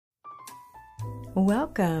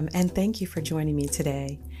Welcome, and thank you for joining me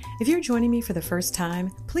today. If you're joining me for the first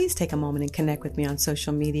time, please take a moment and connect with me on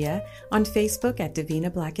social media, on Facebook at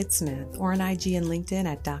Davina Blackett Smith, or on IG and LinkedIn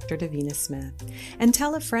at Dr. Davina Smith. And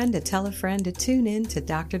tell a friend to tune in to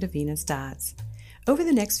Dr. Davina's Dots. Over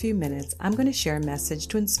the next few minutes, I'm going to share a message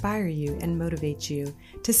to inspire you and motivate you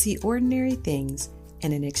to see ordinary things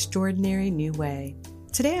in an extraordinary new way.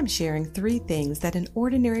 Today I'm sharing 3 things that an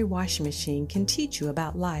ordinary washing machine can teach you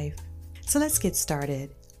about life. So let's get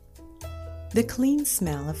started. The clean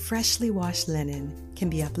smell of freshly washed linen can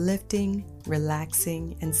be uplifting,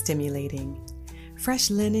 relaxing, and stimulating. Fresh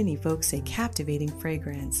linen evokes a captivating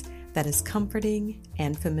fragrance that is comforting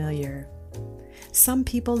and familiar. Some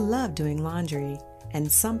people love doing laundry, and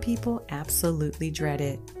some people absolutely dread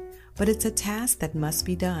it, but it's a task that must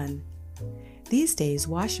be done. These days,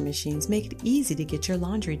 washing machines make it easy to get your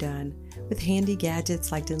laundry done, with handy gadgets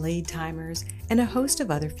like delayed timers and a host of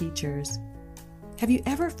other features. Have you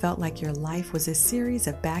ever felt like your life was a series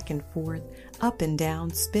of back and forth, up and down,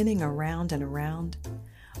 spinning around and around?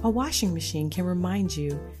 A washing machine can remind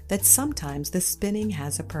you that sometimes the spinning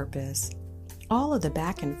has a purpose. All of the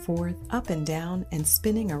back and forth, up and down, and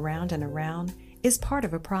spinning around and around is part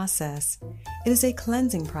of a process. It is a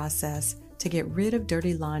cleansing process to get rid of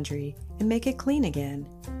dirty laundry and make it clean again.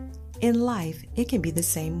 In life, it can be the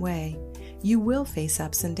same way. You will face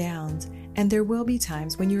ups and downs, and there will be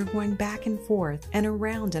times when you're going back and forth and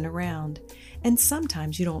around, and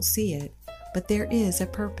sometimes you don't see it, but there is a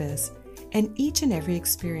purpose, and each and every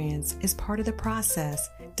experience is part of the process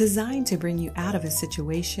designed to bring you out of a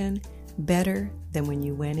situation better than when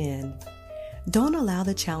you went in. Don't allow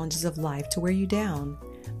the challenges of life to wear you down.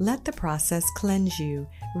 Let the process cleanse you,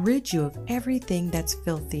 rid you of everything that's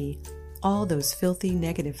filthy, all those filthy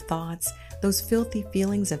negative thoughts, those filthy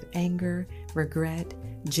feelings of anger, regret,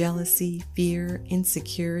 jealousy, fear,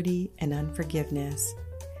 insecurity, and unforgiveness.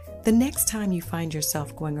 The next time you find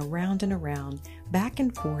yourself going around and around, back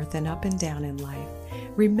and forth and up and down in life,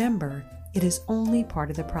 remember it is only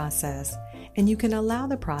part of the process, and you can allow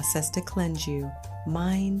the process to cleanse you,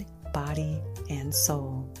 mind, body, and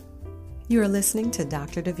soul. You are listening to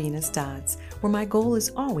Dr. Davina's Dots, where my goal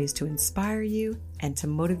is always to inspire you and to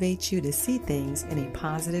motivate you to see things in a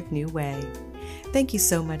positive new way. Thank you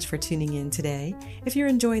so much for tuning in today. If you're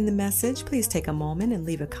enjoying the message, please take a moment and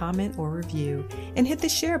leave a comment or review, and hit the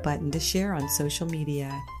share button to share on social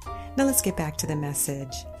media. Now let's get back to the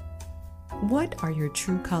message. What are your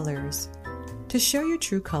true colors? To show your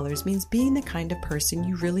true colors means being the kind of person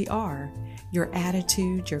you really are. Your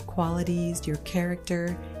attitude, your qualities, your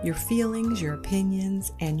character, your feelings, your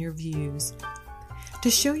opinions, and your views. To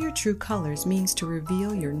show your true colors means to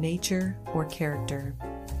reveal your nature or character.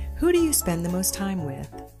 Who do you spend the most time with?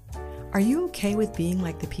 Are you okay with being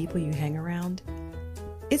like the people you hang around?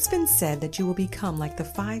 It's been said that you will become like the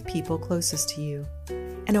 5 people closest to you,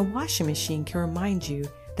 and a washing machine can remind you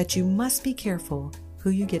that you must be careful who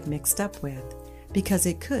you get mixed up with, because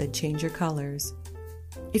it could change your colors.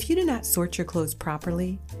 If you do not sort your clothes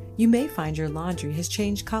properly, you may find your laundry has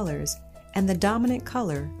changed colors, and the dominant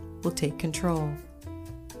color will take control.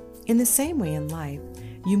 In the same way in life,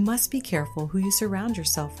 you must be careful who you surround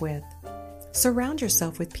yourself with. Surround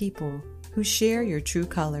yourself with people who share your true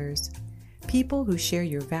colors, people who share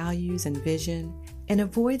your values and vision, and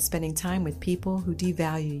avoid spending time with people who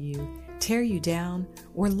devalue you, tear you down,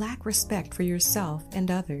 or lack respect for yourself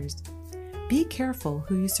and others. Be careful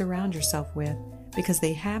who you surround yourself with, because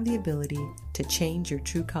they have the ability to change your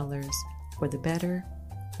true colors, for the better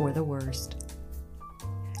or the worst.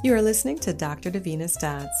 You are listening to Dr. Davina's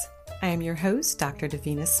Dots. I am your host, Dr.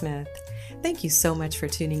 Davina Smith. Thank you so much for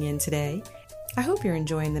tuning in today. I hope you're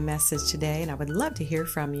enjoying the message today, and I would love to hear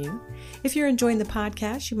from you. If you're enjoying the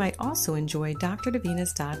podcast, you might also enjoy Dr.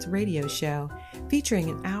 Davina's Dots radio show, featuring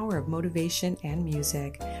an hour of motivation and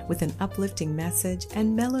music, with an uplifting message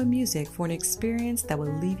and mellow music for an experience that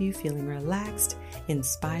will leave you feeling relaxed,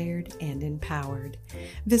 inspired, and empowered.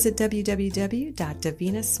 Visit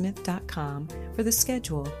www.davinasmith.com for the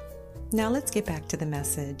schedule. Now let's get back to the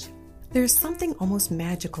message. There's something almost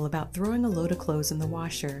magical about throwing a load of clothes in the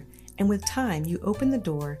washer, and with time you open the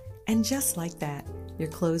door, and just like that, your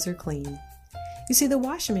clothes are clean. You see, the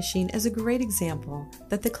washing machine is a great example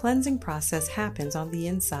that the cleansing process happens on the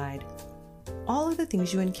inside. All of the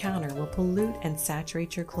things you encounter will pollute and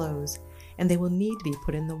saturate your clothes, and they will need to be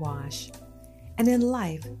put in the wash. And in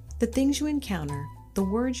life, the things you encounter, the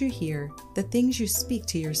words you hear, the things you speak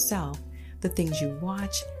to yourself, the things you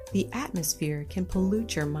watch, the atmosphere can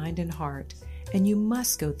pollute your mind and heart, and you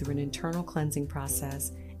must go through an internal cleansing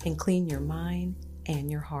process and clean your mind and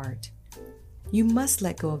your heart. You must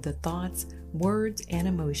let go of the thoughts, words, and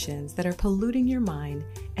emotions that are polluting your mind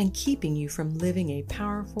and keeping you from living a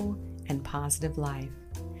powerful and positive life.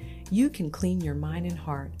 You can clean your mind and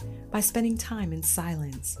heart by spending time in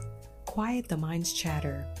silence, quiet the mind's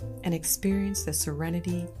chatter, and experience the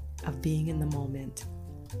serenity of being in the moment.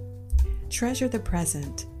 Treasure the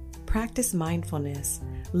present, practice mindfulness,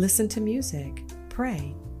 listen to music,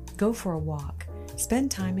 pray, go for a walk, spend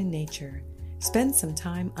time in nature, spend some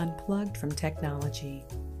time unplugged from technology.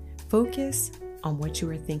 Focus on what you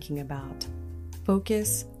are thinking about.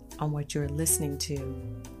 Focus on what you are listening to,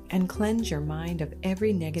 and cleanse your mind of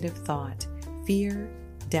every negative thought, fear,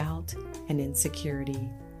 doubt, and insecurity.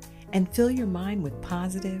 And fill your mind with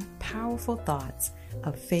positive, powerful thoughts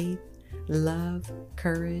of faith, love,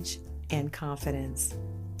 courage, and confidence.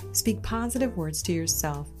 Speak positive words to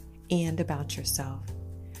yourself and about yourself.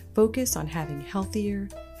 Focus on having healthier,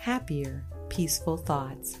 happier, peaceful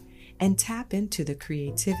thoughts, and tap into the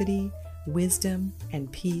creativity, wisdom,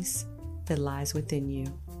 and peace that lies within you.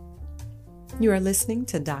 You are listening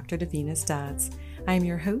to Dr. Davina Stotts. I am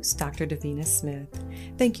your host, Dr. Davina Smith.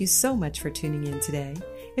 Thank you so much for tuning in today.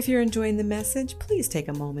 If you're enjoying the message, please take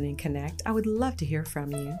a moment and connect. I would love to hear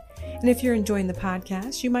from you. And if you're enjoying the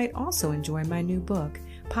podcast, you might also enjoy my new book,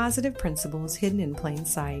 Positive Principles Hidden in Plain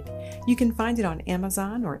Sight. You can find it on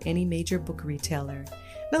Amazon or any major book retailer.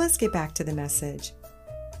 Now let's get back to the message.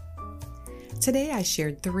 Today I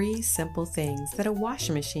shared 3 simple things that a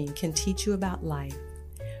washing machine can teach you about life.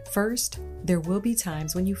 First, there will be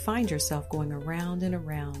times when you find yourself going around and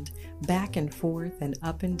around, back and forth and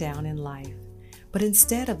up and down in life. But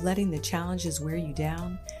instead of letting the challenges wear you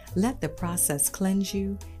down, let the process cleanse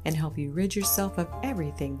you and help you rid yourself of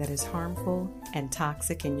everything that is harmful and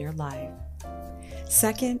toxic in your life.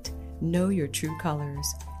 Second, know your true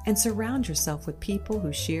colors and surround yourself with people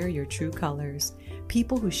who share your true colors,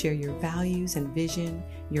 people who share your values and vision,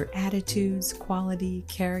 your attitudes, quality,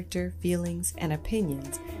 character, feelings, and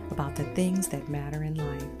opinions about the things that matter in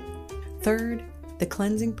life. Third, the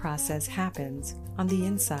cleansing process happens on the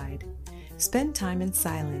inside. Spend time in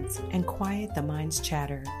silence and quiet the mind's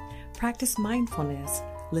chatter. Practice mindfulness.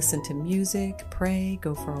 Listen to music, pray,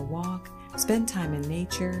 go for a walk, spend time in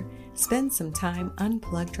nature, spend some time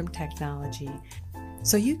unplugged from technology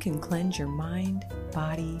so you can cleanse your mind,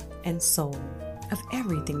 body, and soul of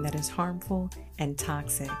everything that is harmful and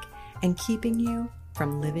toxic and keeping you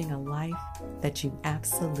from living a life that you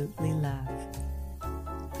absolutely love.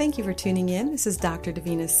 Thank you for tuning in. This is Dr.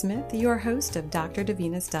 Davina Smith, your host of Dr.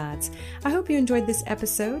 Davina Stotts. I hope you enjoyed this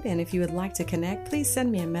episode, and if you would like to connect, please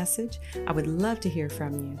send me a message. I would love to hear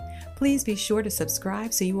from you. Please be sure to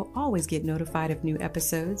subscribe so you will always get notified of new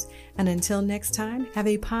episodes. And until next time, have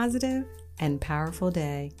a positive and powerful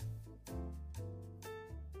day.